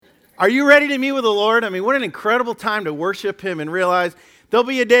Are you ready to meet with the Lord? I mean, what an incredible time to worship Him and realize there'll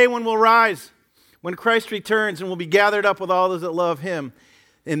be a day when we'll rise, when Christ returns and we'll be gathered up with all those that love Him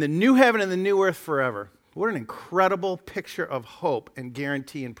in the new heaven and the new earth forever. What an incredible picture of hope and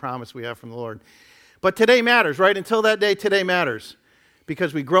guarantee and promise we have from the Lord. But today matters, right? Until that day, today matters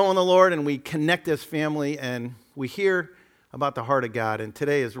because we grow in the Lord and we connect as family and we hear about the heart of God. And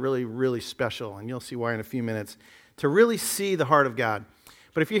today is really, really special, and you'll see why in a few minutes, to really see the heart of God.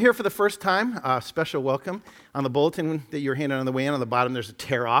 But if you're here for the first time, special welcome. On the bulletin that you're handed on the way in, on the bottom there's a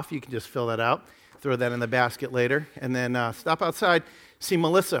tear off. You can just fill that out, throw that in the basket later, and then stop outside, see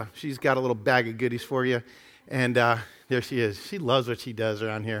Melissa. She's got a little bag of goodies for you, and there she is. She loves what she does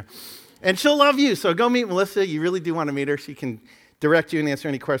around here. And she'll love you, so go meet Melissa. You really do want to meet her. She can direct you and answer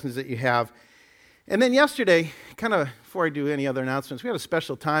any questions that you have. And then yesterday, kind of before I do any other announcements, we had a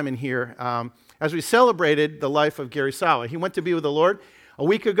special time in here as we celebrated the life of Gary Sawa. He went to be with the Lord a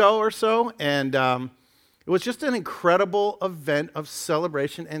week ago or so, and it was just an incredible event of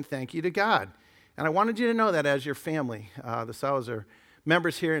celebration and thank you to God. And I wanted you to know that as your family. The Sawas are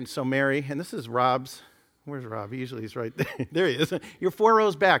members here, and so Mary, and this is Rob's. Where's Rob? Usually he's right there. There he is. You're 4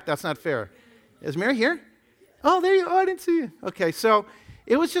 rows back. That's not fair. Is Mary here? Oh, there you are. Oh, I didn't see you. Okay, so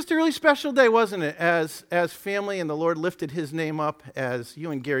it was just a really special day, wasn't it? As family, and the Lord lifted His name up as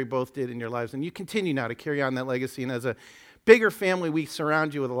you and Gary both did in your lives. And you continue now to carry on that legacy. And as a bigger family, we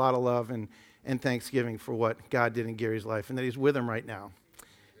surround you with a lot of love and thanksgiving for what God did in Gary's life and that He's with him right now.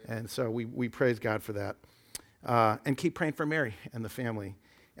 And so we praise God for that. And keep praying for Mary and the family.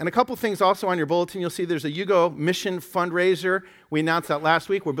 And a couple things also on your bulletin. You'll see there's a Hugo Mission fundraiser. We announced that last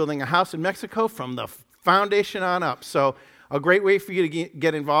week. We're building a house in Mexico from the foundation on up. So a great way for you to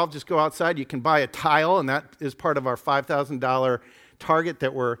get involved, just go outside. You can buy a tile, and that is part of our $5,000 target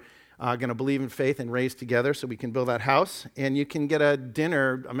that we're going to believe in faith and raise together so we can build that house. And you can get a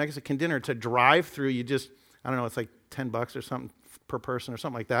Mexican dinner to drive through. You just, I don't know, it's like $10 or something per person or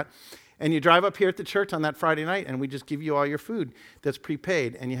something like that. And you drive up here at the church on that Friday night, and we just give you all your food that's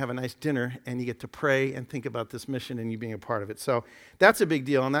prepaid, and you have a nice dinner, and you get to pray and think about this mission and you being a part of it. So that's a big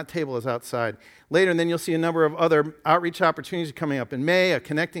deal, and that table is outside. Later, and then you'll see a number of other outreach opportunities coming up in May, a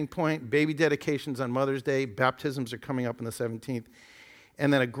connecting point, baby dedications on Mother's Day, baptisms are coming up on the 17th,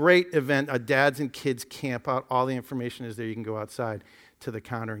 and then a great event, a dads and kids camp out. All the information is there. You can go outside to the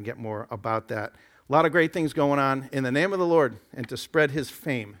counter and get more about that. A lot of great things going on in the name of the Lord and to spread His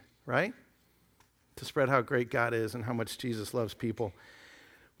fame. Right? To spread how great God is and how much Jesus loves people.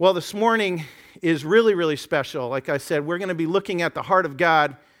 Well, this morning is really, really special. Like I said, we're going to be looking at the heart of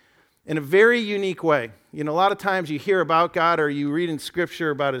God in a very unique way. You know, a lot of times you hear about God or you read in Scripture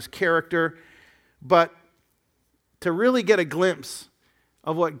about His character, but to really get a glimpse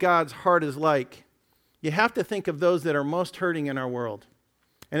of what God's heart is like, you have to think of those that are most hurting in our world.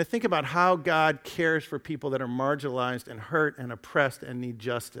 And to think about how God cares for people that are marginalized and hurt and oppressed and need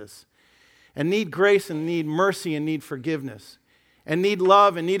justice. And need grace and need mercy and need forgiveness. And need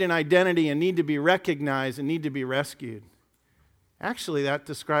love and need an identity and need to be recognized and need to be rescued. Actually, that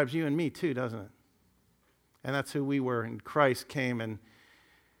describes you and me too, doesn't it? And that's who we were. And Christ came and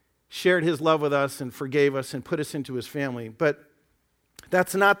shared His love with us and forgave us and put us into His family. But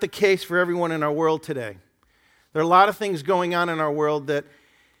that's not the case for everyone in our world today. There are a lot of things going on in our world that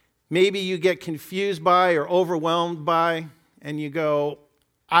maybe you get confused by or overwhelmed by, and you go,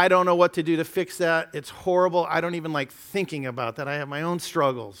 I don't know what to do to fix that. It's horrible. I don't even like thinking about that. I have my own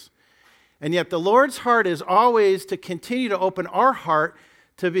struggles. And yet the Lord's heart is always to continue to open our heart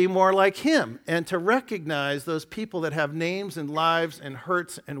to be more like Him and to recognize those people that have names and lives and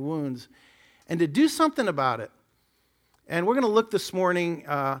hurts and wounds and to do something about it. And we're going to look this morning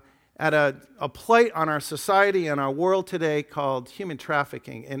at a plight on our society and our world today called human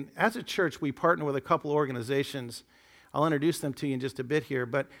trafficking. And as a church, we partner with a couple organizations. I'll introduce them to you in just a bit here.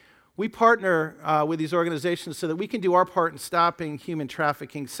 But we partner with these organizations so that we can do our part in stopping human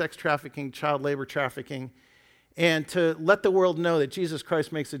trafficking, sex trafficking, child labor trafficking, and to let the world know that Jesus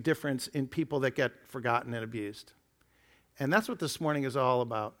Christ makes a difference in people that get forgotten and abused. And that's what this morning is all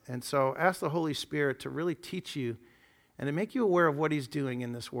about. And so ask the Holy Spirit to really teach you and to make you aware of what He's doing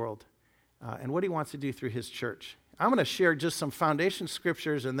in this world. And what He wants to do through His church. I'm going to share just some foundation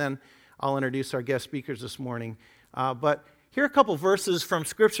scriptures, and then I'll introduce our guest speakers this morning. But here are a couple verses from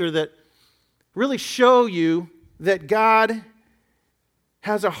Scripture that really show you that God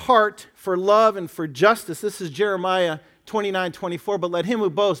has a heart for love and for justice. This is Jeremiah 29:24. But let him who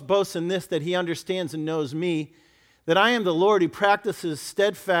boast in this, that he understands and knows me, that I am the Lord who practices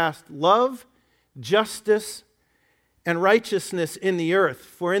steadfast love, justice, and righteousness in the earth.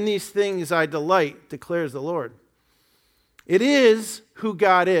 For in these things I delight, declares the Lord. It is who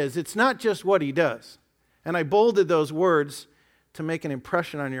God is. It's not just what he does. And I bolded those words to make an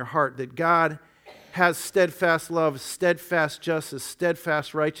impression on your heart that God has steadfast love, steadfast justice,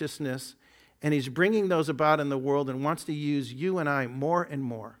 steadfast righteousness, and he's bringing those about in the world and wants to use you and I more and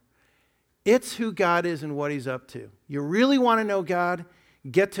more. It's who God is and what he's up to. You really want to know God?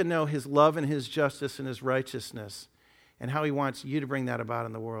 Get to know his love and his justice and his righteousness and how he wants you to bring that about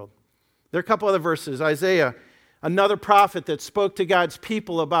in the world. There are a couple other verses. Isaiah, another prophet that spoke to God's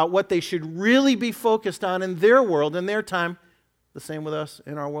people about what they should really be focused on in their world, in their time. The same with us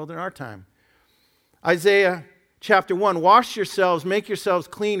in our world, in our time. Isaiah chapter 1, wash yourselves, make yourselves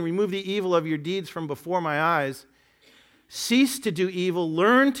clean, remove the evil of your deeds from before my eyes. Cease to do evil,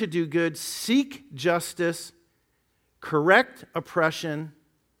 learn to do good, seek justice, correct oppression,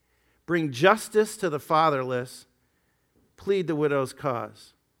 bring justice to the fatherless, plead the widow's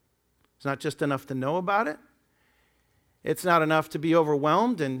cause. It's not just enough to know about it. It's not enough to be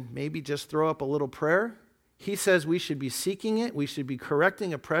overwhelmed and maybe just throw up a little prayer. He says we should be seeking it. We should be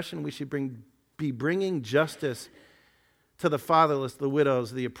correcting oppression. We should be bringing justice to the fatherless, the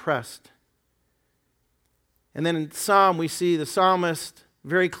widows, the oppressed. And then in Psalm, we see the psalmist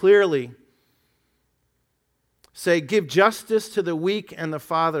very clearly say, give justice to the weak and the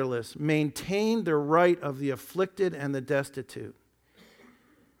fatherless. Maintain the right of the afflicted and the destitute.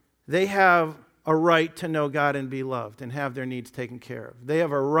 They have a right to know God and be loved and have their needs taken care of. They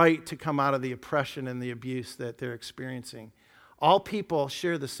have a right to come out of the oppression and the abuse that they're experiencing. All people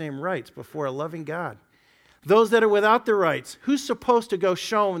share the same rights before a loving God. Those that are without the rights, who's supposed to go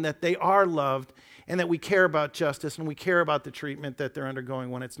show them that they are loved and that we care about justice and we care about the treatment that they're undergoing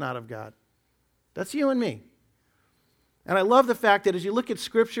when it's not of God? That's you and me. And I love the fact that as you look at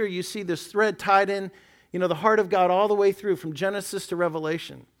Scripture, you see this thread tied in, the heart of God all the way through from Genesis to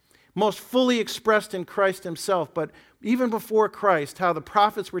Revelation. Most fully expressed in Christ himself, but even before Christ, how the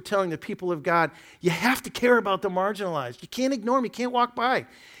prophets were telling the people of God, you have to care about the marginalized. You can't ignore them. You can't walk by.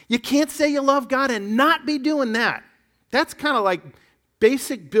 You can't say you love God and not be doing that. That's kind of like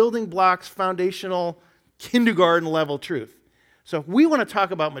basic building blocks, foundational, kindergarten level truth. So if we want to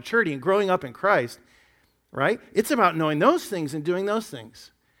talk about maturity and growing up in Christ, right? It's about knowing those things and doing those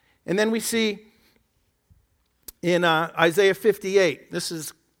things. And then we see in Isaiah 58, this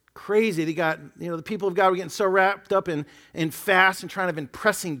is crazy. They got, the people of God were getting so wrapped up in fast and trying to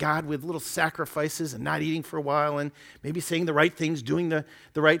impressing God with little sacrifices and not eating for a while and maybe saying the right things, doing the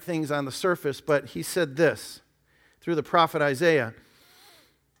right things on the surface. But he said this through the prophet Isaiah,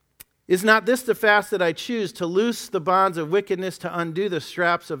 is not this the fast that I choose, to loose the bonds of wickedness, to undo the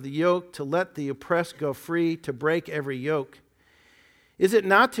straps of the yoke, to let the oppressed go free, to break every yoke? Is it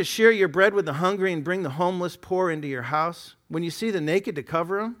not to share your bread with the hungry and bring the homeless poor into your house? When you see the naked, to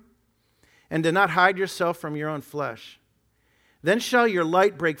cover them, and to not hide yourself from your own flesh? Then shall your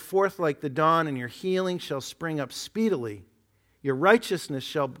light break forth like the dawn, and your healing shall spring up speedily. Your righteousness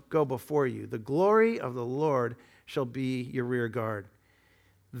shall go before you. The glory of the Lord shall be your rear guard.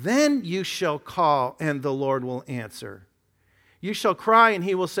 Then you shall call, and the Lord will answer. You shall cry, and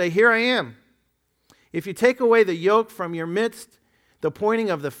he will say, here I am. If you take away the yoke from your midst, the pointing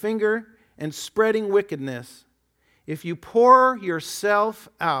of the finger and spreading wickedness, if you pour yourself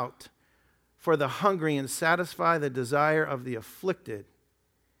out for the hungry and satisfy the desire of the afflicted,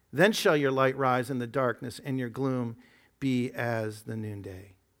 then shall your light rise in the darkness and your gloom be as the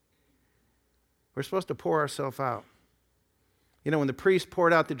noonday. We're supposed to pour ourselves out. When the priest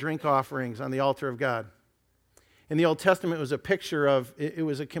poured out the drink offerings on the altar of God, in the Old Testament, it was a picture of, it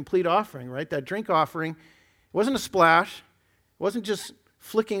was a complete offering, right? That drink offering, it wasn't a splash. It wasn't just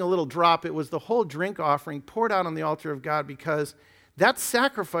flicking a little drop. It was the whole drink offering poured out on the altar of God because that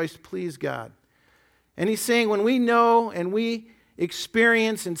sacrifice pleased God. And he's saying when we know and we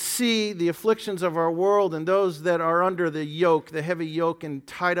experience and see the afflictions of our world and those that are under the yoke, the heavy yoke and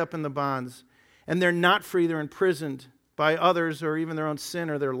tied up in the bonds, and they're not free, they're imprisoned by others or even their own sin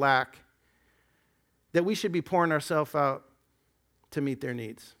or their lack, that we should be pouring ourselves out to meet their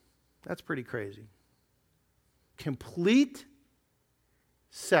needs. That's pretty crazy. Complete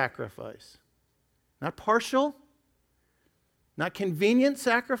sacrifice. Not partial, not convenient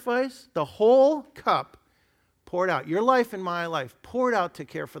sacrifice. The whole cup poured out. Your life and my life poured out to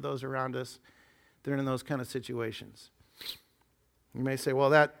care for those around us that are in those kind of situations. You may say, well,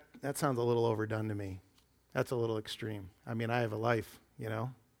 that sounds a little overdone to me. That's a little extreme. I mean, I have a life,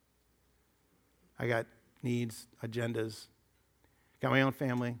 I got needs, agendas, got my own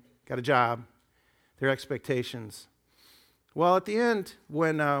family, got a job, their expectations. Well, at the end,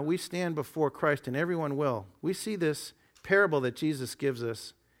 when we stand before Christ, and everyone will, we see this parable that Jesus gives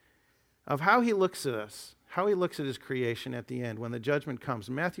us of how he looks at us, how he looks at his creation at the end when the judgment comes.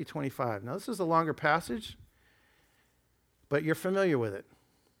 Matthew 25. Now, this is a longer passage, but you're familiar with it.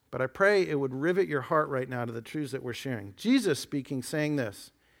 But I pray it would rivet your heart right now to the truths that we're sharing. Jesus speaking, saying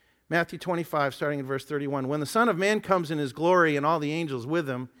this. Matthew 25, starting in verse 31. When the Son of Man comes in his glory and all the angels with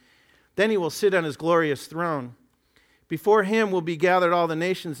him, then he will sit on his glorious throne. Before him will be gathered all the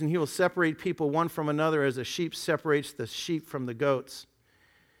nations, and he will separate people one from another as a sheep separates the sheep from the goats,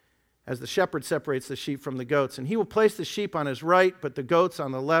 as the shepherd separates the sheep from the goats. And he will place the sheep on his right, but the goats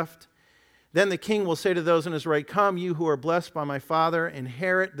on the left. Then the king will say to those on his right, come, you who are blessed by my Father,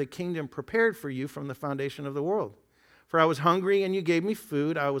 inherit the kingdom prepared for you from the foundation of the world. For I was hungry, and you gave me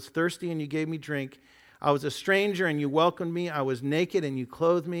food. I was thirsty, and you gave me drink. I was a stranger, and you welcomed me. I was naked, and you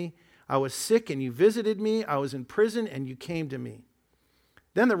clothed me. I was sick, and you visited me. I was in prison, and you came to me.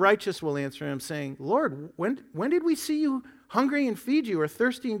 Then the righteous will answer him, saying, Lord, when did we see you hungry and feed you, or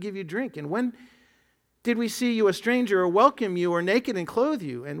thirsty and give you drink? And when did we see you a stranger or welcome you, or naked and clothe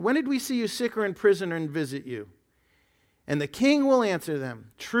you? And when did we see you sick or in prison and visit you? And the king will answer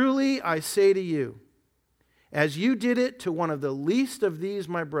them, truly I say to you, as you did it to one of the least of these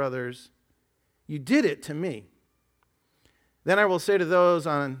my brothers, you did it to me. Then he will say to those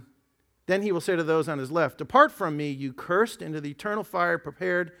on his left, depart from me, you cursed, into the eternal fire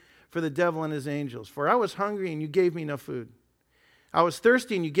prepared for the devil and his angels. For I was hungry, and you gave me no food. I was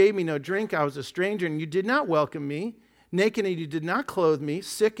thirsty, and you gave me no drink. I was a stranger, and you did not welcome me. Naked, and you did not clothe me.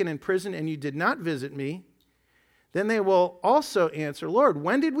 Sick and in prison, and you did not visit me. Then they will also answer, Lord,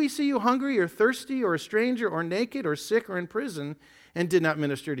 when did we see you hungry or thirsty or a stranger or naked or sick or in prison and did not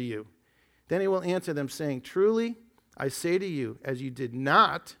minister to you? Then he will answer them, saying, truly, I say to you, as you did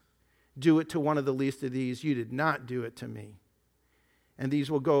not do it to one of the least of these, you did not do it to me. And these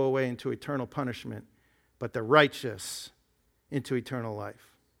will go away into eternal punishment, but the righteous into eternal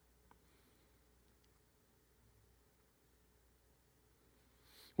life.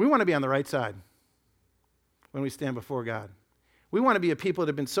 We want to be on the right side when we stand before God. We want to be a people that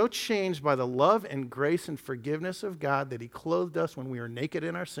have been so changed by the love and grace and forgiveness of God that he clothed us when we were naked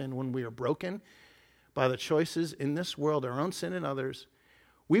in our sin, when we were broken by the choices in this world, our own sin and others.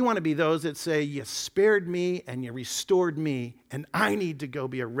 We want to be those that say, you spared me and you restored me, and I need to go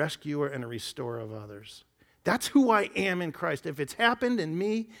be a rescuer and a restorer of others. That's who I am in Christ. If it's happened in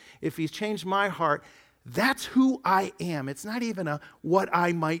me, if he's changed my heart, that's who I am. It's not even a what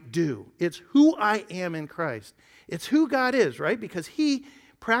I might do. It's who I am in Christ. It's who God is, right? Because he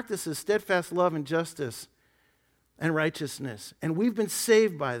practices steadfast love and justice and righteousness. And we've been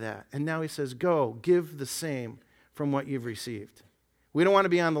saved by that. And now he says, go, give the same from what you've received. We don't want to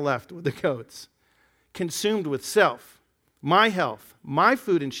be on the left with the goats, consumed with self, my health, my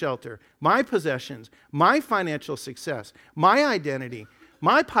food and shelter, my possessions, my financial success, my identity,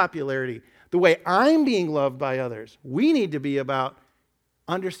 my popularity, the way I'm being loved by others. We need to be about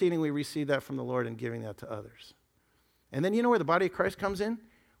understanding we receive that from the Lord and giving that to others. And then you know where the body of Christ comes in?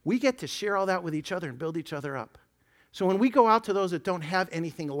 We get to share all that with each other and build each other up. So when we go out to those that don't have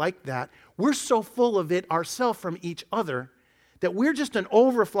anything like that, we're so full of it ourselves from each other that we're just an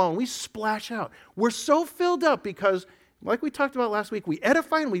overflow and we splash out. We're so filled up because, like we talked about last week, we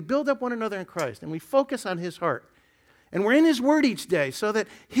edify and we build up one another in Christ and we focus on his heart. And we're in his word each day so that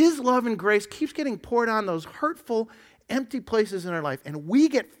his love and grace keeps getting poured on those hurtful, empty places in our life. And we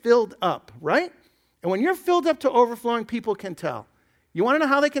get filled up, right? And when you're filled up to overflowing, people can tell. You want to know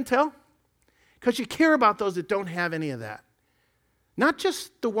how they can tell? Because you care about those that don't have any of that. Not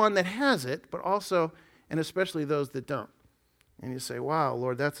just the one that has it, but also and especially those that don't. And you say, wow,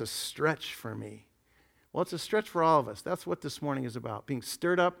 Lord, that's a stretch for me. Well, it's a stretch for all of us. That's what this morning is about, being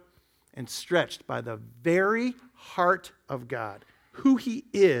stirred up and stretched by the very heart of God. Who he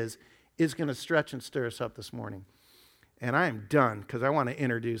is going to stretch and stir us up this morning. And I am done because I want to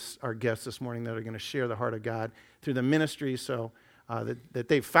introduce our guests this morning that are going to share the heart of God through the ministry that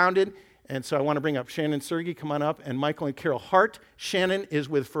they've founded. And so I want to bring up Shannon and Sergei, come on up, and Michael and Carol Hart. Shannon is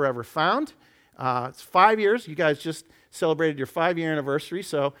with Forever Found. It's 5 years. You guys just celebrated your 5-year anniversary,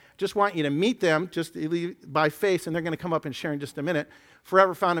 so just want you to meet them just by face, and they're going to come up and share in just a minute.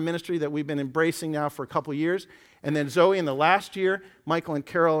 Forever Found a ministry that we've been embracing now for a couple years. And then Zoe in the last year, Michael and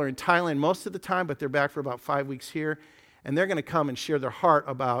Carol are in Thailand most of the time, but they're back for about 5 weeks here. And they're going to come and share their heart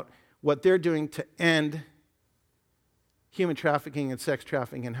about what they're doing to end human trafficking and sex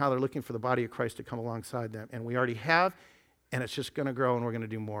trafficking and how they're looking for the body of Christ to come alongside them. And we already have, and it's just going to grow, and we're going to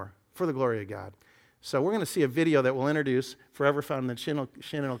do more for the glory of God. So we're going to see a video that we'll introduce Forever Found, and then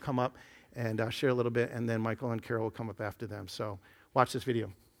Shannon will come up and share a little bit, and then Michael and Carol will come up after them. So watch this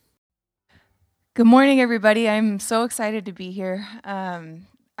video. Good morning, everybody. I'm so excited to be here.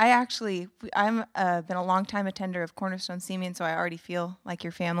 I'm been a long time attender of Cornerstone Simeon, so I already feel like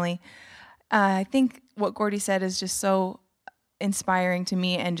your family. I think what Gordy said is just so inspiring to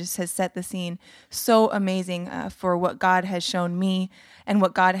me and just has set the scene so amazing for what God has shown me and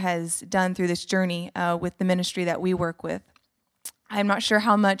what God has done through this journey with the ministry that we work with. I'm not sure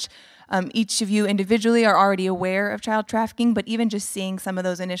how much each of you individually are already aware of child trafficking, but even just seeing some of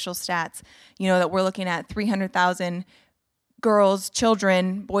those initial stats, that we're looking at 300,000 girls,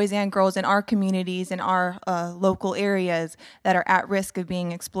 children, boys and girls in our communities, in our local areas that are at risk of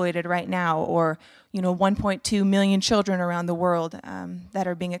being exploited right now, or 1.2 million children around the world that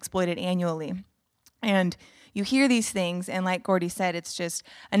are being exploited annually. And you hear these things, and like Gordy said, it's just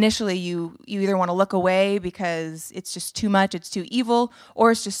initially you either want to look away because it's just too much, it's too evil,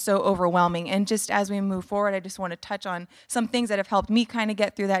 or it's just so overwhelming. And just as we move forward, I just want to touch on some things that have helped me kind of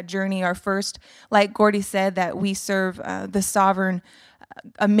get through that journey. Our first, like Gordy said, that we serve the sovereign,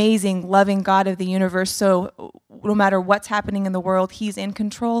 amazing, loving God of the universe. So no matter what's happening in the world, he's in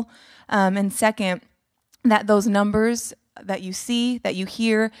control. And second, that those numbers that you see, that you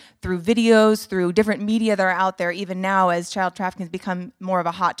hear through videos, through different media that are out there, even now as child trafficking has become more of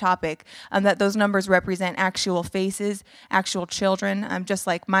a hot topic, that those numbers represent actual faces, actual children, just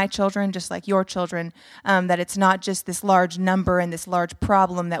like my children, just like your children, that it's not just this large number and this large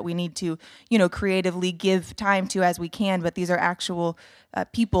problem that we need to, creatively give time to as we can, but these are actual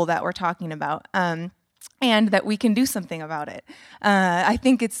people that we're talking about. And that we can do something about it. I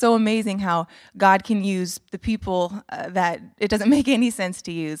think it's so amazing how God can use the people that it doesn't make any sense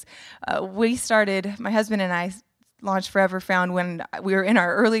to use. My husband and I launched Forever Found when we were in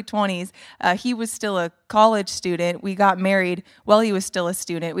our early 20s. He was still a college student. We got married while he was still a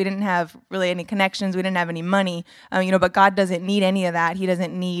student. We didn't have really any connections. We didn't have any money, but God doesn't need any of that. He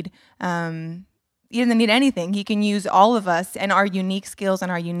doesn't need anything. He can use all of us and our unique skills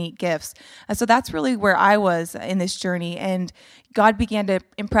and our unique gifts. So that's really where I was in this journey. And God began to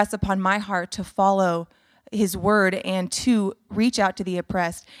impress upon my heart to follow his word and to reach out to the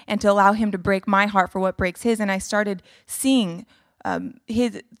oppressed and to allow him to break my heart for what breaks his. And I started seeing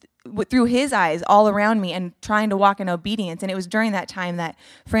through his eyes all around me and trying to walk in obedience. And it was during that time that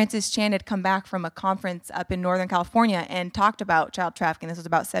Francis Chan had come back from a conference up in Northern California and talked about child trafficking. This was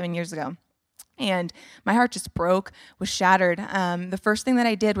about 7 years ago. And my heart just broke, was shattered. The first thing that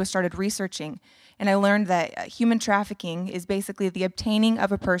I did was started researching. And I learned that human trafficking is basically the obtaining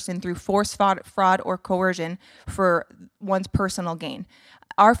of a person through force, fraud, or coercion for one's personal gain.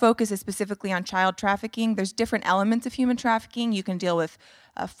 Our focus is specifically on child trafficking. There's different elements of human trafficking. You can deal with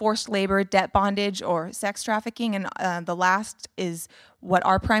forced labor, debt bondage, or sex trafficking. And the last is what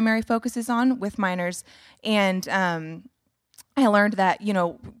our primary focus is on with minors. And I learned that,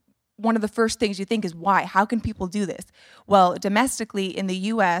 one of the first things you think is why? How can people do this? Well, domestically in the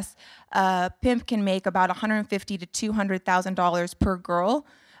U.S., a pimp can make about $150,000 to $200,000 per girl,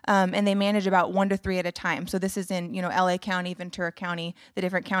 and they manage about 1 to 3 at a time. So this is in L.A. County, Ventura County, the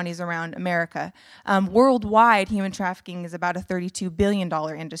different counties around America. Worldwide, human trafficking is about a $32 billion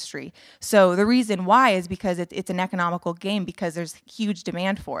industry. So the reason why is because it's an economical game, because there's huge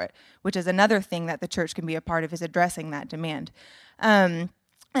demand for it, which is another thing that the church can be a part of, is addressing that demand.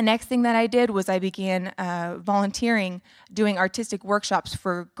 The next thing that I did was I began volunteering, doing artistic workshops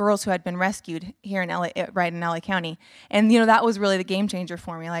for girls who had been rescued here in LA, right in LA County. And, that was really the game changer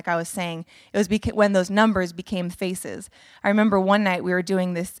for me. Like I was saying, it was when those numbers became faces. I remember one night we were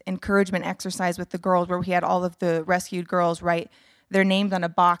doing this encouragement exercise with the girls where we had all of the rescued girls write their names on a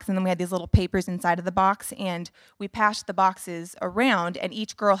box, and then we had these little papers inside of the box, and we passed the boxes around, and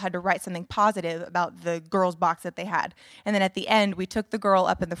each girl had to write something positive about the girl's box that they had. And then at the end, we took the girl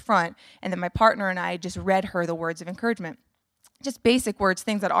up in the front, and then my partner and I just read her the words of encouragement. Just basic words,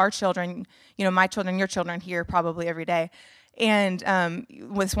 things that our children, my children, your children hear probably every day. And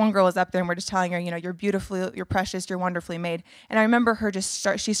this one girl was up there, and we're just telling her, you're beautiful, you're precious, you're wonderfully made. And I remember her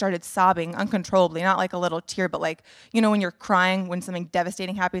she started sobbing uncontrollably, not like a little tear, but like, when you're crying when something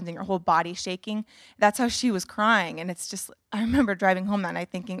devastating happens and your whole body's shaking. That's how she was crying. And it's just, I remember driving home that night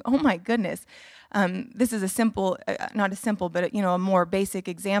thinking, oh my goodness, this is a simple, not a simple, but a more basic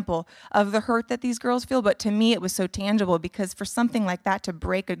example of the hurt that these girls feel. But to me, it was so tangible, because for something like that to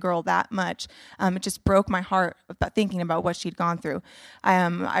break a girl that much, it just broke my heart about thinking about what she'd gone through.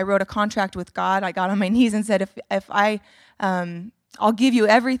 I wrote a contract with God. I got on my knees and said, if I'll give you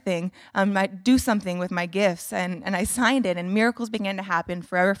everything. I do something with my gifts. And I signed it, and miracles began to happen.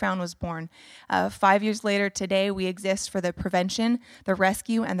 Forever Found was born. 5 years later, today, we exist for the prevention, the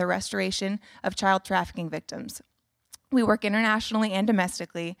rescue, and the restoration of child trafficking victims. We work internationally and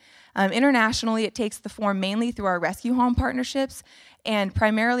domestically. Internationally, it takes the form mainly through our rescue home partnerships, and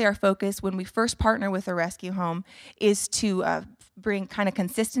primarily our focus when we first partner with a rescue home is to bring kind of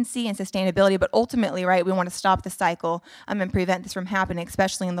consistency and sustainability, but ultimately, right, we want to stop the cycle and prevent this from happening,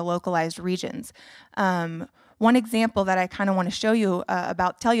 especially in the localized regions. One example that I kind of want to show you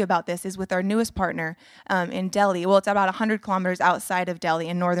tell you about this is with our newest partner in Delhi. Well, it's about 100 kilometers outside of Delhi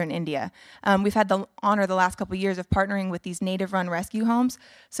in northern India. We've had the honor the last couple of years of partnering with these native-run rescue homes.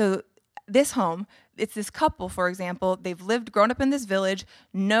 So this home, it's this couple, for example, they've grown up in this village,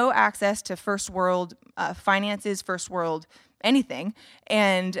 no access to first world finances, first world anything,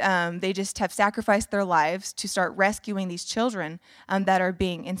 and they just have sacrificed their lives to start rescuing these children that are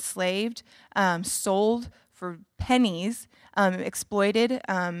being enslaved, sold for pennies, exploited,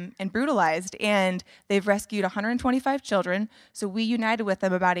 and brutalized. And they've rescued 125 children. So we united with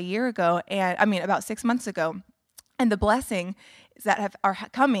them about about 6 months ago. And the blessings that are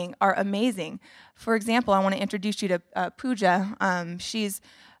coming are amazing. For example, I want to introduce you to Pooja. She's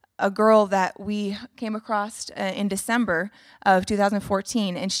a girl that we came across in December of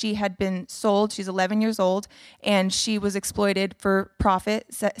 2014, and she had been sold. She's 11 years old, and she was exploited for profit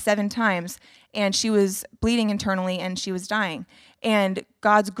 7 times, and she was bleeding internally, and she was dying. And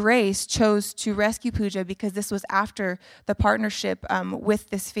God's grace chose to rescue Pooja because this was after the partnership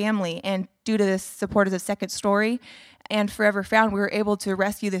with this family, and due to the support of the Second Story and Forever Found, we were able to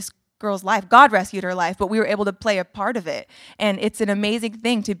rescue this girl's life. God rescued her life, but we were able to play a part of it. And it's an amazing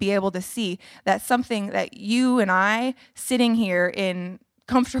thing to be able to see that something that you and I sitting here in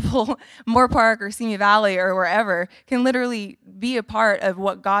comfortable Moore Park or Simi Valley or wherever can literally be a part of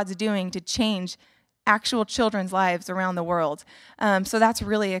what God's doing to change actual children's lives around the world. So that's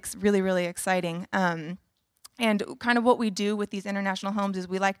really exciting. And kind of what we do with these international homes is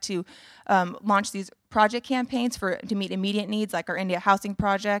we like to launch these project campaigns to meet immediate needs, like our India Housing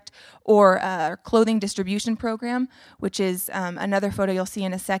Project or our clothing distribution program, which is another photo you'll see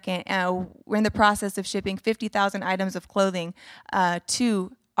in a second. We're in the process of shipping 50,000 items of clothing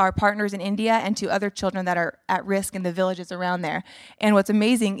to our partners in India and to other children that are at risk in the villages around there. And what's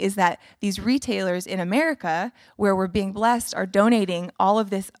amazing is that these retailers in America, where we're being blessed, are donating all of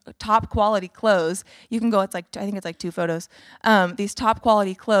this top quality clothes. You can go, I think it's like 2 photos, these top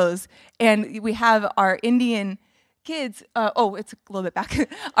quality clothes. And we have our Indian kids, it's a little bit back,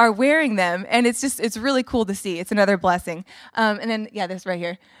 are wearing them. And it's really cool to see. It's another blessing. And then, this right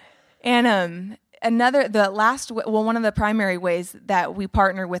here. And one of the primary ways that we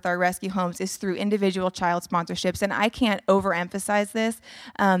partner with our rescue homes is through individual child sponsorships. And I can't overemphasize this,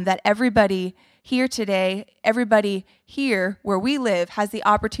 that everybody here today, everybody here where we live has the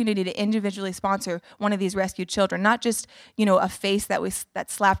opportunity to individually sponsor one of these rescued children, not just, a face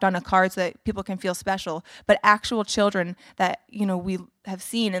that's slapped on a card so that people can feel special, but actual children that, we have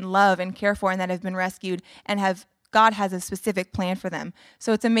seen and love and care for and that have been rescued and God has a specific plan for them.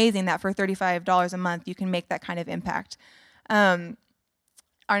 So it's amazing that for $35 a month, you can make that kind of impact. Our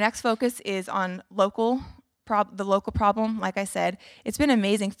next focus is on the local problem. Like I said, it's been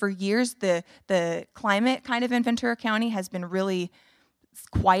amazing. For years, the climate kind of in Ventura County has been really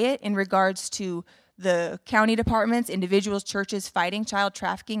quiet in regards to the county departments, individuals, churches fighting child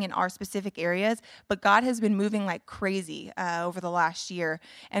trafficking in our specific areas, but God has been moving like crazy over the last year,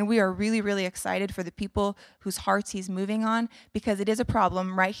 and we are really, really excited for the people whose hearts He's moving on, because it is a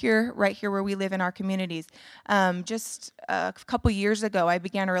problem right here where we live in our communities. Just a couple years ago, I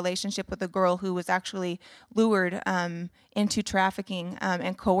began a relationship with a girl who was actually lured into trafficking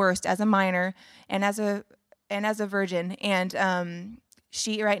and coerced as a minor and as a virgin, and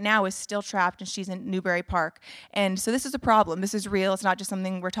she right now is still trapped, and she's in Newberry Park. And so this is a problem. This is real. It's not just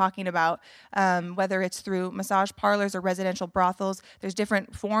something we're talking about, whether it's through massage parlors or residential brothels. There's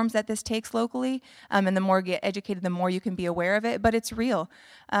different forms that this takes locally, and the more you get educated, the more you can be aware of it. But it's real.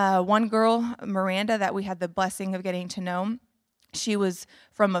 One girl, Miranda, that we had the blessing of getting to know, she was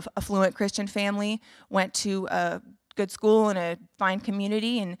from a affluent Christian family, went to a good school in a fine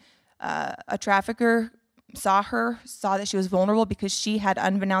community, and a trafficker saw that she was vulnerable because she had,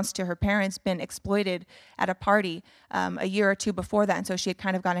 unbeknownst to her parents, been exploited at a party a year or 2 before that, and so she had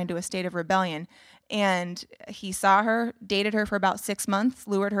kind of gone into a state of rebellion. And he saw her, dated her for about 6 months,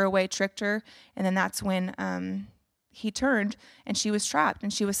 lured her away, tricked her, and then that's when he turned, and she was trapped,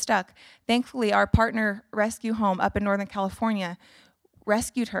 and she was stuck. Thankfully, our partner rescue home up in Northern California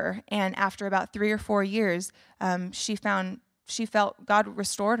rescued her, and after about 3 or 4 years, she felt God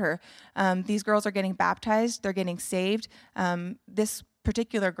restored her. These girls are getting baptized. They're getting saved. This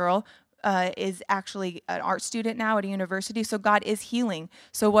particular girl, is actually an art student now at a university. So God is healing.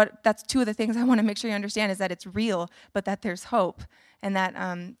 So that's two of the things I want to make sure you understand is that it's real, but that there's hope. And that,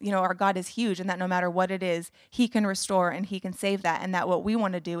 our God is huge, and that no matter what it is, he can restore and he can save that. And that what we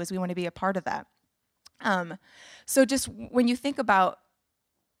want to do is we want to be a part of that. So just when you think about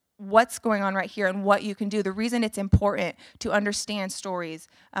what's going on right here and what you can do, the reason it's important to understand stories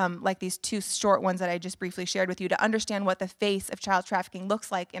like these two short ones that I just briefly shared with you, to understand what the face of child trafficking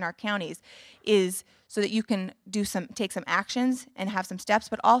looks like in our counties, is so that you can take some actions and have some steps,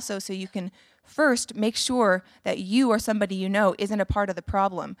 but also so you can first make sure that you or somebody you know isn't a part of the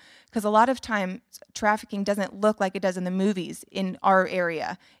problem. Because a lot of times trafficking doesn't look like it does in the movies in our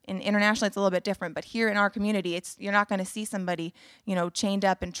area. Internationally, it's a little bit different, but here in our community, you're not going to see somebody, chained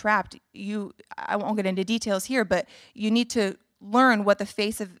up and trapped. I won't get into details here, but you need to learn what the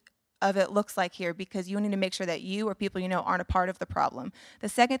face of it looks like here, because you need to make sure that you or people you know aren't a part of the problem. The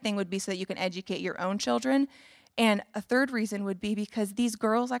second thing would be so that you can educate your own children. And a third reason would be because these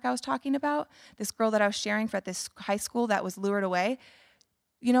girls, like I was talking about, this girl that I was sharing for at this high school that was lured away,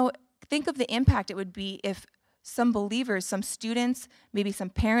 think of the impact it would be if some believers, some students, maybe some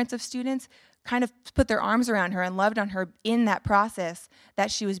parents of students, kind of put their arms around her and loved on her in that process that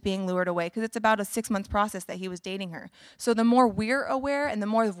she was being lured away, because it's about a 6-month process that he was dating her. So the more we're aware and the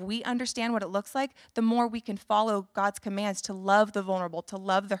more we understand what it looks like, the more we can follow God's commands to love the vulnerable, to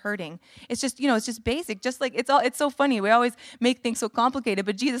love the hurting. It's just, it's just basic. Just like it's so funny. We always make things so complicated,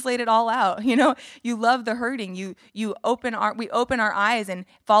 but Jesus laid it all out. You love the hurting. We open our eyes and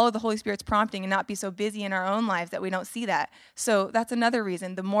follow the Holy Spirit's prompting and not be so busy in our own lives that we don't see that. So that's another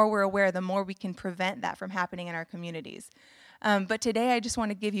reason. The more we're aware, the more we can prevent that from happening in our communities. But today I just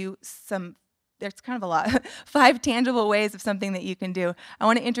want to give you there's kind of a lot, 5 tangible ways of something that you can do. I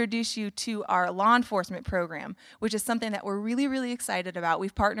want to introduce you to our law enforcement program, which is something that we're really, really excited about.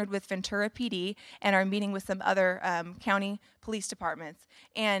 We've partnered with Ventura PD and are meeting with some other county police departments.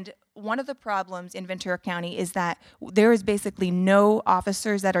 And one of the problems in Ventura County is that there is basically no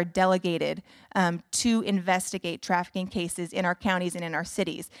officers that are delegated to investigate trafficking cases in our counties and in our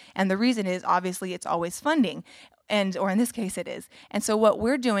cities. And the reason is, obviously, it's always funding. Or in this case, it is. And so what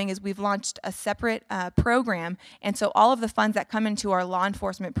we're doing is we've launched a separate program. And so all of the funds that come into our law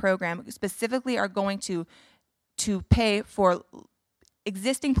enforcement program specifically are going to pay for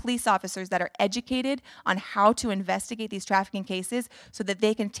existing police officers that are educated on how to investigate these trafficking cases so that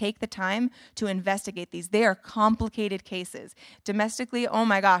they can take the time to investigate these. They are complicated cases. Domestically, oh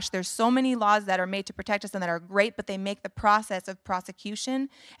my gosh, there's so many laws that are made to protect us and that are great, but they make the process of prosecution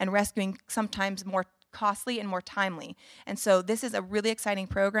and rescuing sometimes more costly and more timely. And so this is a really exciting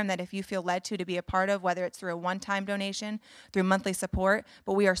program that if you feel led to be a part of, whether it's through a one-time donation, through monthly support,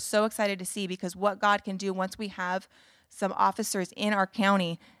 but we are so excited to see, because what God can do once we have some officers in our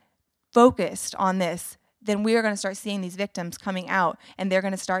county focused on this, then we are going to start seeing these victims coming out, and they're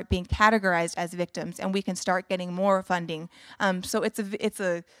going to start being categorized as victims, and we can start getting more funding. So it's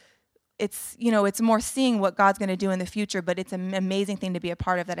more seeing what God's going to do in the future, but it's an amazing thing to be a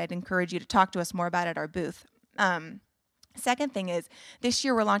part of that I'd encourage you to talk to us more about at our booth. Second thing is, this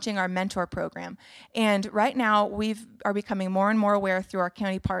year we're launching our mentor program. And right now we are becoming more and more aware through our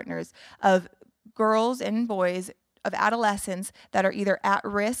county partners of girls and boys, of adolescents that are either at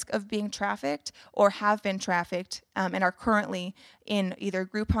risk of being trafficked or have been trafficked and are currently in either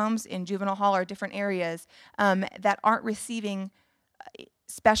group homes, in juvenile hall, or different areas that aren't receiving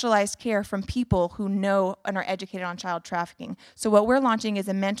specialized care from people who know and are educated on child trafficking. So what we're launching is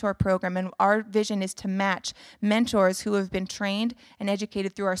a mentor program, and our vision is to match mentors who have been trained and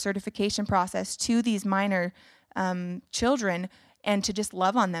educated through our certification process to these minor children, and to just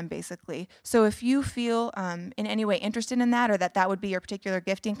love on them, basically. So if you feel in any way interested in that, or that would be your particular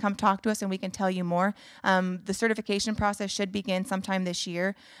gifting, come talk to us and we can tell you more. The certification process should begin sometime this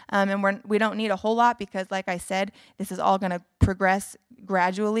year. And we don't need a whole lot, because, like I said, this is all going to progress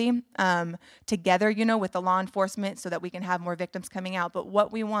gradually together, with the law enforcement, so that we can have more victims coming out. But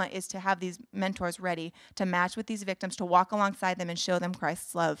what we want is to have these mentors ready to match with these victims, to walk alongside them and show them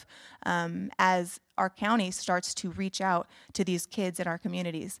Christ's love as our county starts to reach out to these kids in our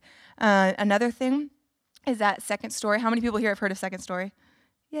communities. Another thing is that Second Story. How many people here have heard of Second Story?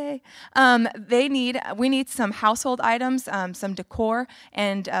 Yay. We need some household items, some decor,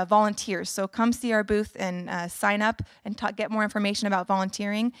 and volunteers. So come see our booth and sign up and get more information about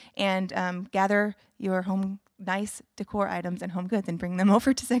volunteering, and gather your home nice decor items and home goods and bring them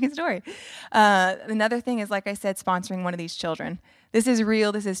over to Second Story. Another thing is, like I said, sponsoring one of these children. This is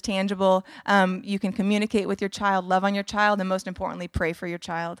real. This is tangible. You can communicate with your child, love on your child, and most importantly, pray for your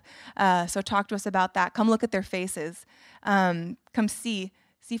child. So talk to us about that. Come look at their faces. Come see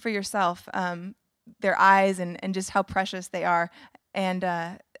see for yourself their eyes and just how precious they are. And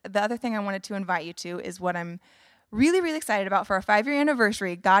the other thing I wanted to invite you to is what I'm really, really excited about for our 5-year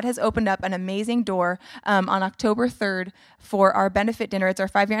anniversary. God has opened up an amazing door on October 3rd for our benefit dinner. It's our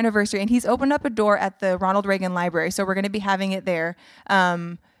 5-year anniversary, and he's opened up a door at the Ronald Reagan Library, so we're going to be having it there.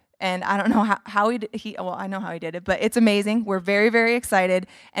 And I don't know how well, I know how he did it, but it's amazing. We're very, very excited,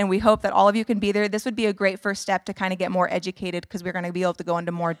 and we hope that all of you can be there. This would be a great first step to kind of get more educated, because we're going to be able to go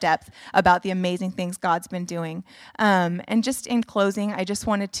into more depth about the amazing things God's been doing. And just in closing, I just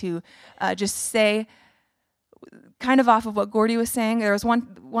wanted to just say, kind of off of what Gordy was saying, there was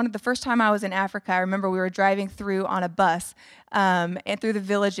one of the first time I was in Africa, I remember we were driving through on a bus and through the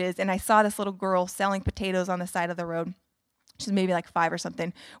villages, and I saw this little girl selling potatoes on the side of the road. She's maybe like 5 or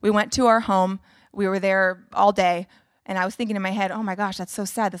something. We went to our home. We were there all day, and I was thinking in my head, oh my gosh, that's so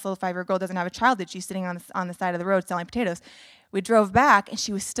sad. This little 5-year-old girl doesn't have a child, that she's sitting on the side of the road selling potatoes. We drove back, and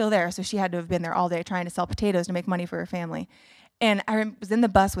she was still there, so she had to have been there all day trying to sell potatoes to make money for her family. And I was in the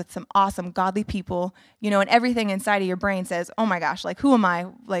bus with some awesome, godly people, and everything inside of your brain says, oh my gosh, like, who am I?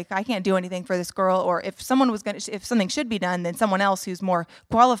 Like, I can't do anything for this girl. Or if something should be done, then someone else who's more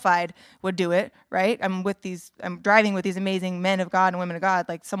qualified would do it, right? I'm driving with these amazing men of God and women of God.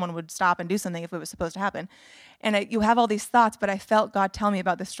 Like, someone would stop and do something if it was supposed to happen. And you have all these thoughts, but I felt God tell me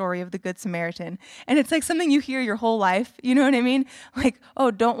about the story of the Good Samaritan. And it's like something you hear your whole life, you know what I mean? Like, oh,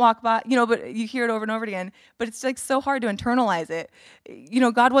 don't walk by, but you hear it over and over again. But it's like so hard to internalize it.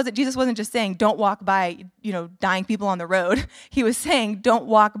 Jesus wasn't just saying, don't walk by, dying people on the road. He was saying, don't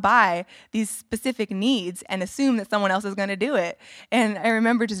walk by these specific needs and assume that someone else is going to do it. And I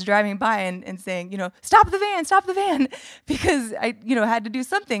remember just driving by and saying, stop the van, because I, had to do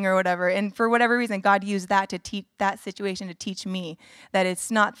something or whatever. And for whatever reason, God used that to teach that situation to teach me that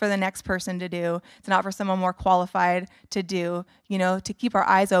it's not for the next person to do. It's not for someone more qualified to do, to keep our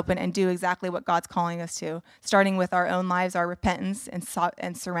eyes open and do exactly what God's calling us to, starting with our own lives, our repentance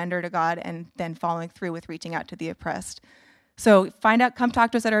and surrender to God, and then following through with reaching out to the oppressed. So come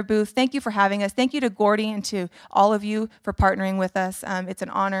talk to us at our booth. Thank you for having us. Thank you to Gordy and to all of you for partnering with us. It's an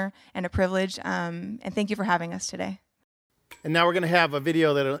honor and a privilege, and thank you for having us today. And now we're going to have a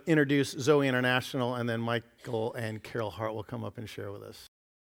video that will introduce Zoe International, and then Michael and Carol Hart will come up and share with us.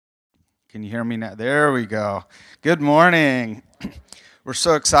 Can you hear me now? There we go. Good morning. We're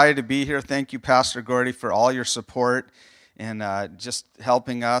so excited to be here. Thank you, Pastor Gordy, for all your support and just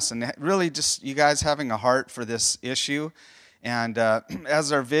helping us, and really just you guys having a heart for this issue. And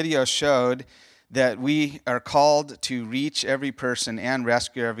as our video showed, that we are called to reach every person and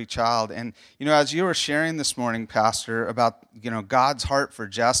rescue every child. And, as you were sharing this morning, Pastor, about, God's heart for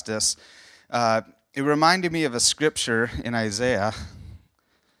justice, it reminded me of a scripture in Isaiah.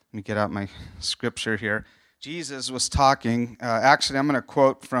 Let me get out my scripture here. Jesus was talking. Actually, I'm going to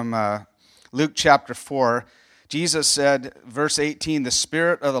quote from Luke chapter 4. Jesus said, verse 18, "The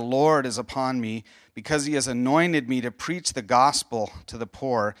Spirit of the Lord is upon me, because he has anointed me to preach the gospel to the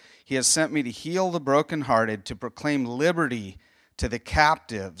poor. He has sent me to heal the brokenhearted, to proclaim liberty to the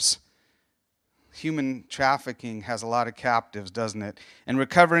captives." Human trafficking has a lot of captives, doesn't it? "And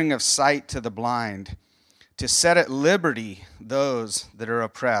recovering of sight to the blind, to set at liberty those that are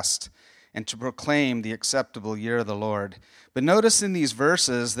oppressed, and to proclaim the acceptable year of the Lord." But notice in these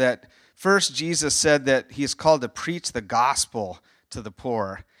verses that first Jesus said that he is called to preach the gospel to the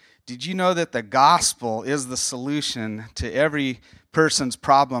poor. Did you know that the gospel is the solution to every person's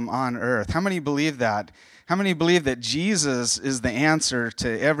problem on earth? How many believe that? How many believe that Jesus is the answer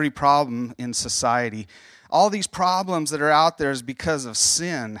to every problem in society? All these problems that are out there is because of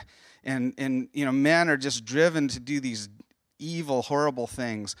sin. And men are just driven to do these evil, horrible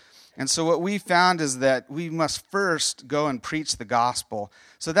things. And so what we found is that we must first go and preach the gospel.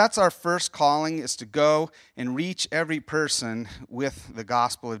 So that's our first calling, is to go and reach every person with the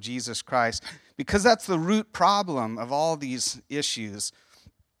gospel of Jesus Christ, because that's the root problem of all these issues.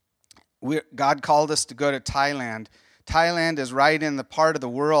 God called us to go to Thailand. Thailand is right in the part of the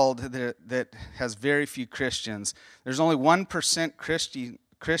world that has very few Christians. There's only 1%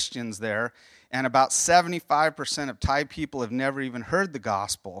 Christians there, and about 75% of Thai people have never even heard the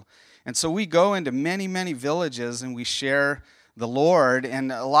gospel. And so we go into many, many villages and we share the Lord,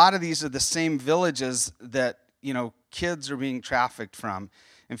 and a lot of these are the same villages that, kids are being trafficked from.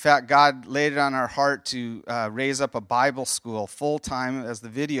 In fact, God laid it on our heart to raise up a Bible school full-time, as the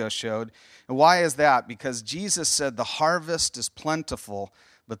video showed. And why is that? Because Jesus said the harvest is plentiful,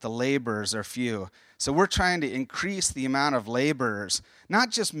 but the laborers are few. So we're trying to increase the amount of laborers,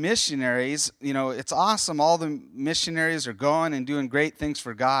 not just missionaries. It's awesome. All the missionaries are going and doing great things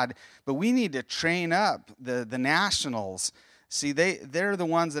for God, but we need to train up the nationals See, they're the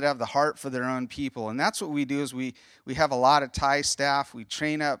ones that have the heart for their own people. And that's what we do is we have a lot of Thai staff. We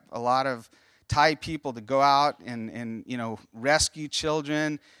train up a lot of Thai people to go out and rescue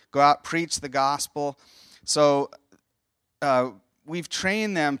children, go out, preach the gospel. So we've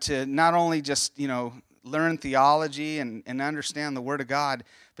trained them to not only just, learn theology and understand the Word of God,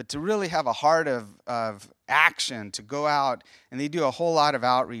 but to really have a heart of action, to go out, and they do a whole lot of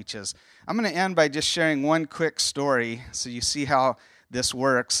outreaches. I'm going to end by just sharing one quick story so you see how this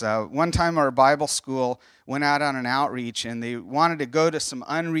works. One time our Bible school went out on an outreach, and they wanted to go to some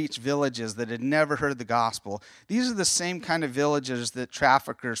unreached villages that had never heard the gospel. These are the same kind of villages that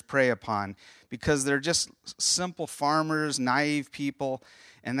traffickers prey upon because they're just simple farmers, naive people,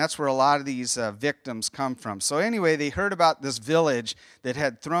 and that's where a lot of these victims come from. So anyway, they heard about this village that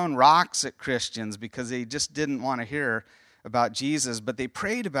had thrown rocks at Christians because they just didn't want to hear about Jesus, but they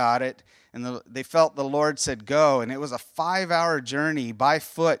prayed about it, and they felt the Lord said go, and it was a 5-hour journey by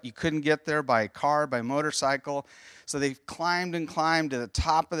foot. You couldn't get there by car, by motorcycle. So they climbed and climbed to the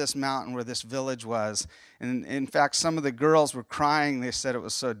top of this mountain where this village was. And in fact, some of the girls were crying. They said it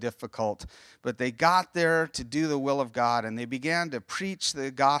was so difficult. But they got there to do the will of God, and they began to preach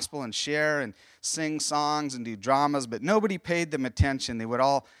the gospel and share and sing songs and do dramas, but nobody paid them attention. They would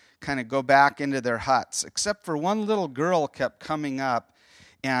all kind of go back into their huts, except for one little girl kept coming up,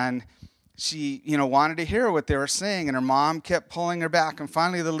 and she, wanted to hear what they were saying, and her mom kept pulling her back, and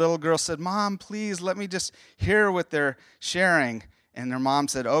finally the little girl said, "Mom, please let me just hear what they're sharing." And her mom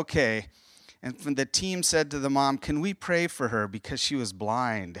said, "Okay." And the team said to the mom, "Can we pray for her because she was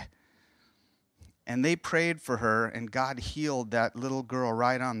blind?" And they prayed for her, and God healed that little girl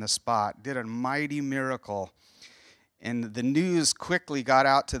right on the spot, did a mighty miracle. And the news quickly got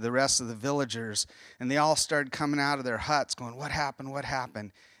out to the rest of the villagers, and they all started coming out of their huts going, "What happened? What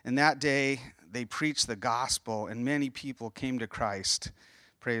happened?" And that day, they preached the gospel, and many people came to Christ.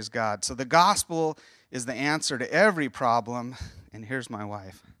 Praise God. So the gospel is the answer to every problem, and here's my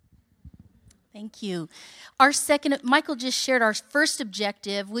wife. Thank you. Michael just shared our first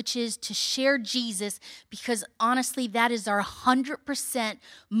objective, which is to share Jesus, because honestly, that is our 100%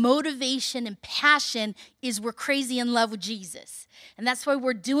 motivation and passion is we're crazy in love with Jesus. And that's why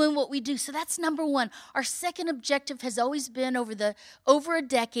we're doing what we do. So that's number one. Our second objective has always been over a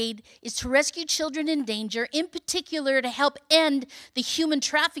decade is to rescue children in danger, in particular to help end the human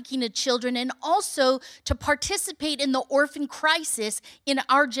trafficking of children, and also to participate in the orphan crisis in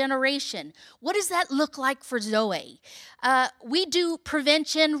our generation. What does that look like for Zoe? We do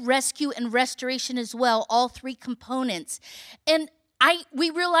prevention, rescue, and restoration as well, all three components. And we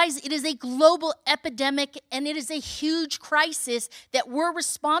realize it is a global epidemic, and it is a huge crisis that we're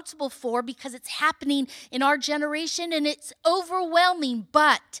responsible for because it's happening in our generation, and it's overwhelming.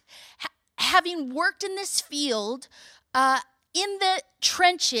 But having worked in this field, in the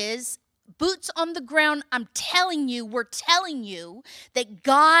trenches, boots on the ground, we're telling you that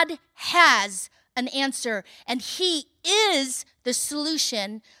God has an answer, and He is the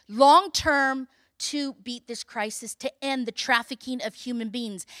solution long-term to beat this crisis, to end the trafficking of human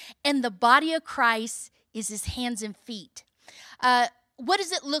beings. And the body of Christ is His hands and feet. What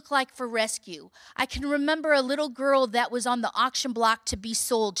does it look like for rescue? I can remember a little girl that was on the auction block to be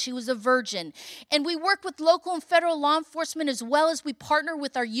sold. She was a virgin. And we work with local and federal law enforcement, as well as we partner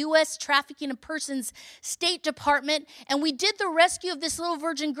with our U.S. Trafficking in Persons State Department. And we did the rescue of this little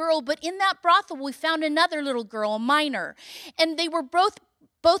virgin girl. But in that brothel, we found another little girl, a minor. And they were both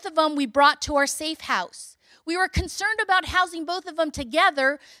of them we brought to our safe house. We were concerned about housing both of them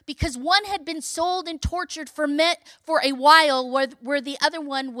together because one had been sold and tortured for a while where the other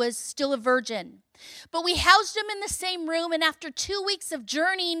one was still a virgin. But we housed them in the same room, and after 2 weeks of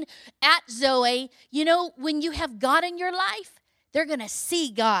journeying at Zoe, when you have God in your life, they're going to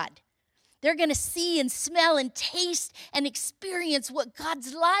see God. They're going to see and smell and taste and experience what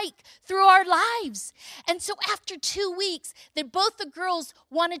God's like through our lives. And so after 2 weeks, both the girls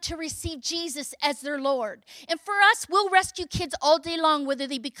wanted to receive Jesus as their Lord. And for us, we'll rescue kids all day long, whether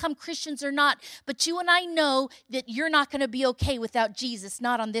they become Christians or not. But you and I know that you're not going to be okay without Jesus,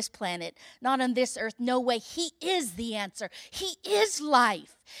 not on this planet, not on this earth. No way. He is the answer. He is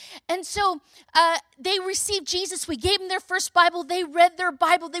life. And so they received Jesus. We gave them their first Bible. They read their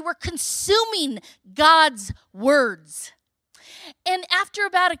Bible. They were consuming God's words. And after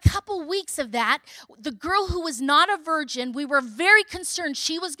about a couple weeks of that, the girl who was not a virgin, we were very concerned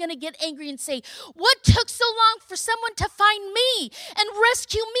she was going to get angry and say, "What took so long for someone to find me and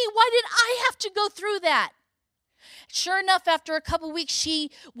rescue me? Why did I have to go through that?" Sure enough, after a couple weeks, she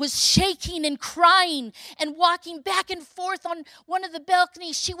was shaking and crying and walking back and forth on one of the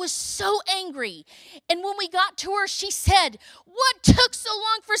balconies. She was so angry. And when we got to her, she said, "What took so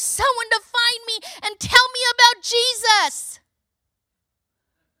long for someone to find me and tell me about Jesus?"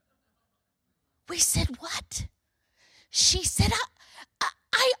 We said, "What?" She said,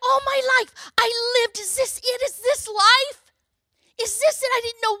 I all my life, I lived, is this it? Is this life? Is this it? I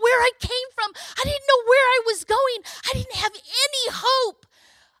didn't know where I came from. I didn't know where I was going. I didn't have any hope.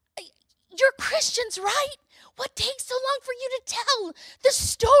 You're Christians, right? What takes so long for you to tell the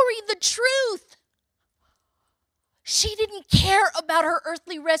story, the truth? She didn't care about her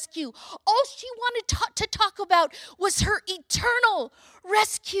earthly rescue. All she wanted to talk about was her eternal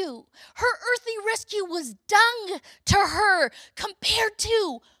rescue. Her earthly rescue was dung to her compared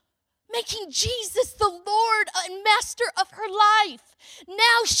to making Jesus the Lord and master of her life.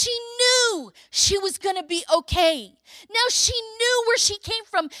 Now she knew she was going to be okay. Now she knew where she came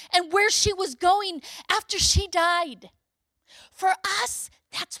from and where she was going after she died. For us,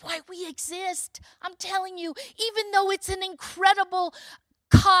 that's why we exist. I'm telling you, even though it's an incredible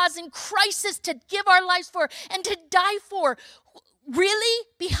cause and crisis to give our lives for and to die for, really,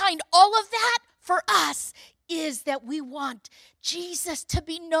 behind all of that, for us, is that we want Jesus to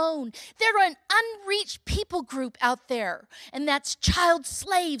be known. There are an unreached people group out there, and that's child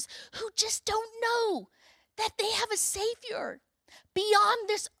slaves who just don't know that they have a Savior beyond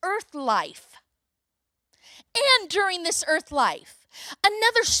this earth life and during this earth life.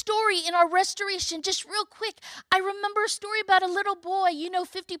 Another story in our restoration, just real quick. I remember a story about a little boy.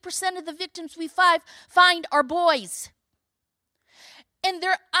 50% of the victims we find are boys. And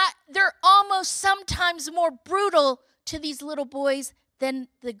they're almost sometimes more brutal to these little boys than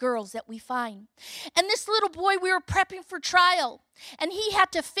the girls that we find. And this little boy, we were prepping for trial. And he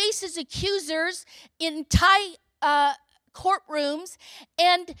had to face his accusers in Thai courtrooms.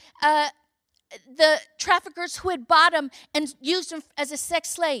 And the traffickers who had bought him and used him as a sex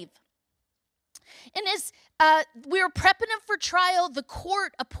slave. And as we were prepping him for trial, the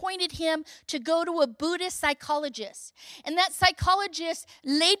court appointed him to go to a Buddhist psychologist. And that psychologist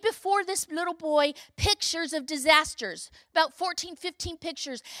laid before this little boy pictures of disasters, about 14, 15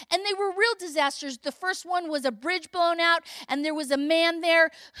 pictures. And they were real disasters. The first one was a bridge blown out, and there was a man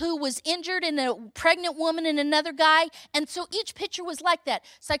there who was injured, and a pregnant woman and another guy. And so each picture was like that.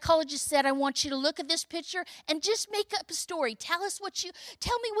 Psychologist said, "I want you to look at this picture and just make up a story. Tell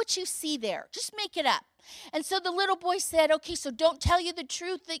me what you see there. Just make it up." And so the little boy said, "Okay, so don't tell you the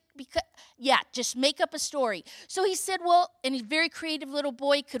truth. Just make up a story." So he said, and he's a very creative little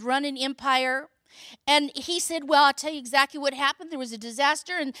boy, could run an empire. And he said, "Well, I'll tell you exactly what happened. There was a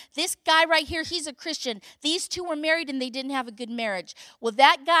disaster, and this guy right here, he's a Christian. These two were married, and they didn't have a good marriage. Well,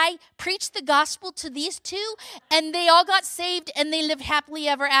 that guy preached the gospel to these two, and they all got saved, and they lived happily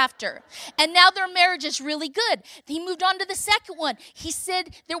ever after. And now their marriage is really good." He moved on to the second one. He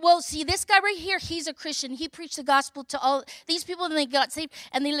said, see, this guy right here, he's a Christian. He preached the gospel to all these people, and they got saved,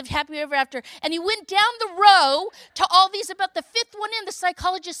 and they lived happily ever after. And he went down the row to all these. About the fifth one in, the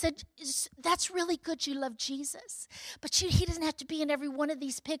psychologist said, "That's really good, you love Jesus, but he doesn't have to be in every one of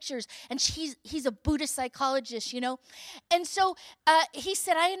these pictures." And he's a Buddhist psychologist, And so he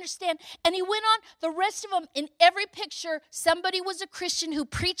said, "I understand." And he went on, the rest of them, in every picture, somebody was a Christian who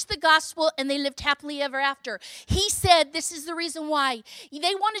preached the gospel, and they lived happily ever after. He said this is the reason why.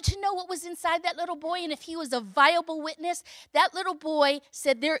 They wanted to know what was inside that little boy, and if he was a viable witness. That little boy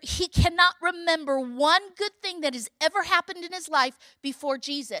said he cannot remember one good thing that has ever happened in his life before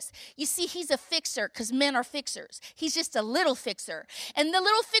Jesus. You see, he's a fixer, because men are fixers. He's just a little fixer. And the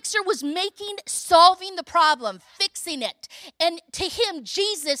little fixer was solving the problem, fixing it. And to him,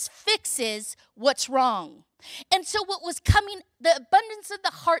 Jesus fixes what's wrong. And so what was coming, the abundance of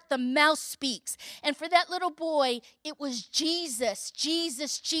the heart, the mouth speaks. And for that little boy, it was Jesus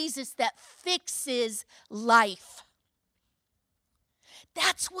that fixes life.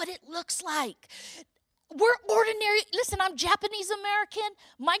 That's what it looks like. We're ordinary. Listen, I'm Japanese American.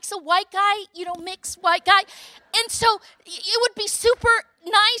 Mike's a white guy, mixed white guy. And so it would be super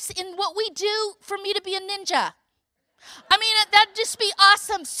nice in what we do for me to be a ninja. I mean, that'd just be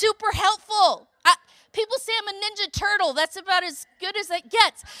awesome, super helpful. People say I'm a ninja turtle. That's about as good as it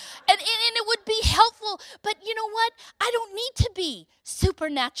gets. And it would be helpful. But you know what? I don't need to be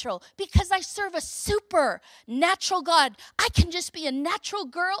supernatural because I serve a supernatural God. I can just be a natural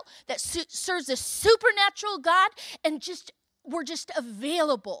girl that serves a supernatural God and just we're just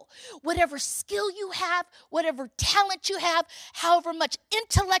available. Whatever skill you have, whatever talent you have, however much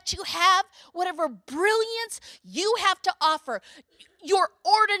intellect you have, whatever brilliance you have to offer, your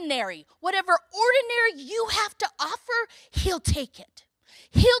ordinary, whatever ordinary you have to offer, he'll take it.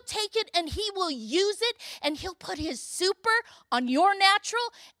 He'll take it and he will use it and he'll put his super on your natural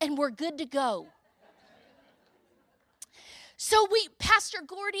and we're good to go. So Pastor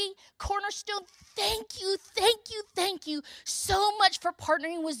Gordy, Cornerstone, thank you so much for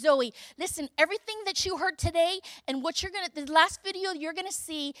partnering with Zoe. Listen, everything that you heard today and what the last video you're going to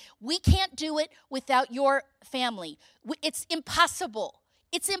see, we can't do it without your family. It's impossible.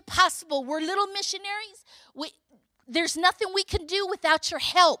 It's impossible. We're little missionaries. There's nothing we can do without your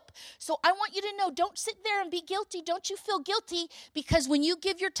help. So I want you to know, don't sit there and be guilty. Don't you feel guilty because when you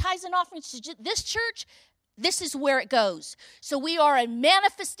give your tithes and offerings to this church, this is where it goes. So we are a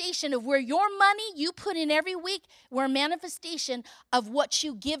manifestation of where your money you put in every week, we're a manifestation of what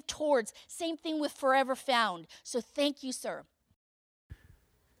you give towards. Same thing with Forever Found. So thank you, sir.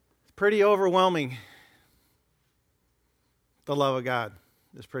 It's pretty overwhelming. The love of God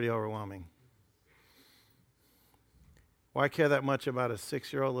is pretty overwhelming. Why care that much about a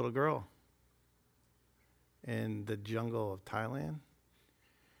 6-year-old little girl in the jungle of Thailand?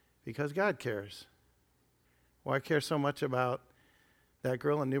 Because God cares. Why care so much about that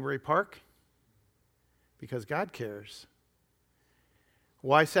girl in Newbury Park? Because God cares.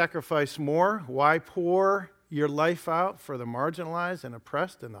 Why sacrifice more? Why pour your life out for the marginalized and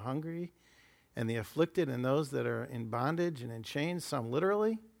oppressed and the hungry and the afflicted and those that are in bondage and in chains, some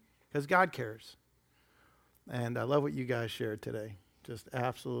literally? Because God cares. And I love what you guys shared today. Just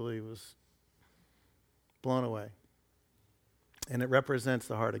absolutely was blown away. And it represents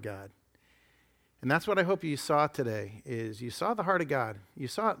the heart of God. And that's what I hope you saw today, is you saw the heart of God. You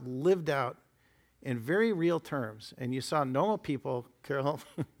saw it lived out in very real terms. And you saw normal people, Carol,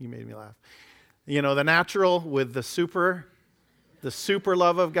 you made me laugh. You know, the natural with the super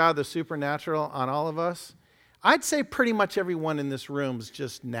love of God, the supernatural on all of us. I'd say pretty much everyone in this room is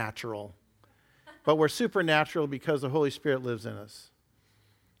just natural. But we're supernatural because the Holy Spirit lives in us.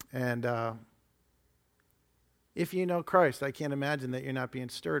 And if you know Christ, I can't imagine that you're not being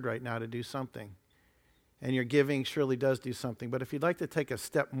stirred right now to do something. And your giving surely does do something. But if you'd like to take a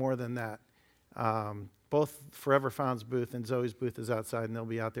step more than that, both Forever Found's booth and Zoe's booth is outside, and they'll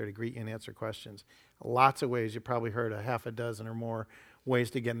be out there to greet you and answer questions. Lots of ways. You probably heard a half a dozen or more ways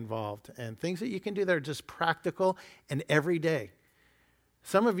to get involved. And things that you can do that are just practical and everyday.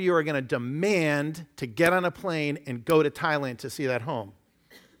 Some of you are going to demand to get on a plane and go to Thailand to see that home.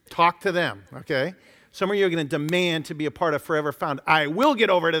 Talk to them, okay? Some of you are going to demand to be a part of Forever Found. I will get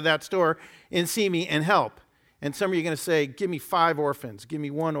over to that store and see me and help. And some of you are going to say, give me 5 orphans. Give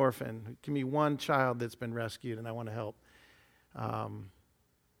me 1 orphan. Give me 1 child that's been rescued and I want to help.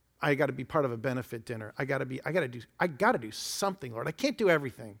 I got to be part of a benefit dinner. I got to do something, Lord. I can't do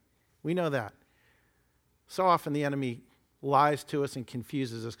everything. We know that. So often the enemy lies to us and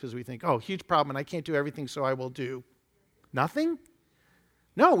confuses us because we think, oh, huge problem and I can't do everything, so I will do nothing.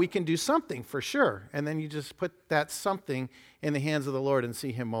 No, we can do something for sure. And then you just put that something in the hands of the Lord and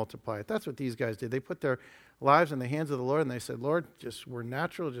see him multiply it. That's what these guys did. They put their lives in the hands of the Lord and they said, Lord, we're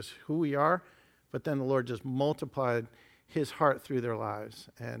natural, just who we are. But then the Lord just multiplied his heart through their lives.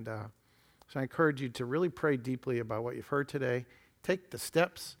 And so I encourage you to really pray deeply about what you've heard today. Take the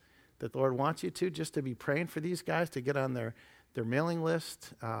steps that the Lord wants you to, just to be praying for these guys, to get on their mailing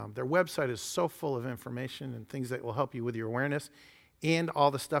list. Their website is so full of information and things that will help you with your awareness and all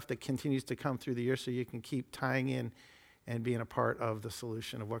the stuff that continues to come through the year so you can keep tying in and being a part of the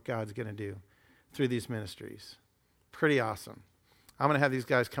solution of what God's going to do through these ministries. Pretty awesome. I'm going to have these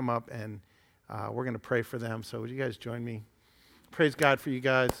guys come up and we're going to pray for them. So would you guys join me? Praise God for you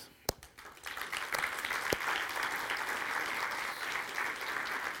guys.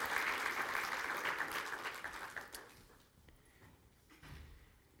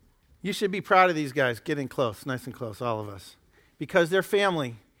 You should be proud of these guys getting close, nice and close, all of us. Because they're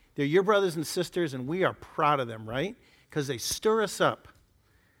family. They're your brothers and sisters, and we are proud of them, right? Because they stir us up.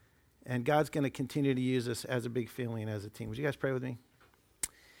 And God's going to continue to use us as a big family and as a team. Would you guys pray with me?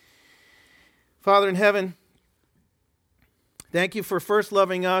 Father in heaven, thank you for first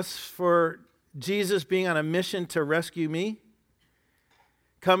loving us, for Jesus being on a mission to rescue me,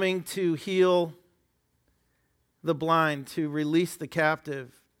 coming to heal the blind, to release the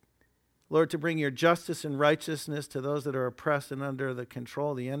captive, Lord, to bring your justice and righteousness to those that are oppressed and under the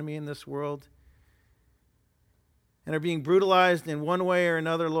control of the enemy in this world and are being brutalized in one way or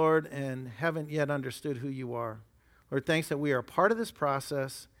another, Lord, and haven't yet understood who you are. Lord, thanks that we are a part of this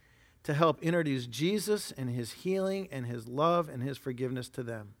process. to help introduce Jesus and his healing and his love and his forgiveness to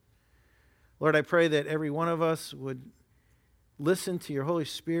them. Lord, I pray that every one of us would listen to your Holy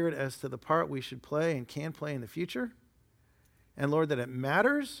Spirit as to the part we should play and can play in the future. And Lord, that it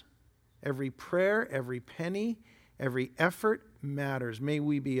matters. Every prayer, every penny, every effort matters. May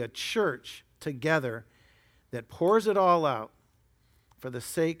we be a church together that pours it all out for the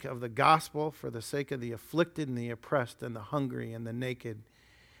sake of the gospel, for the sake of the afflicted and the oppressed and the hungry and the naked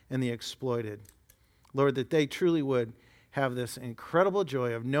and the exploited. Lord, that they truly would have this incredible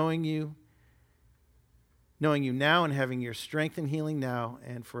joy of knowing you now and having your strength and healing now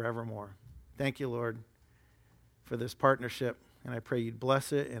and forevermore. Thank you, Lord, for this partnership. And I pray you'd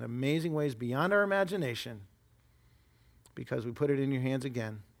bless it in amazing ways beyond our imagination, because we put it in your hands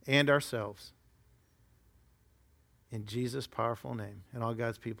again and ourselves. In Jesus' powerful name. And all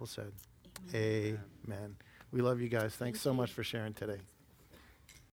God's people said, Amen. We love you guys. Thanks so much for sharing today.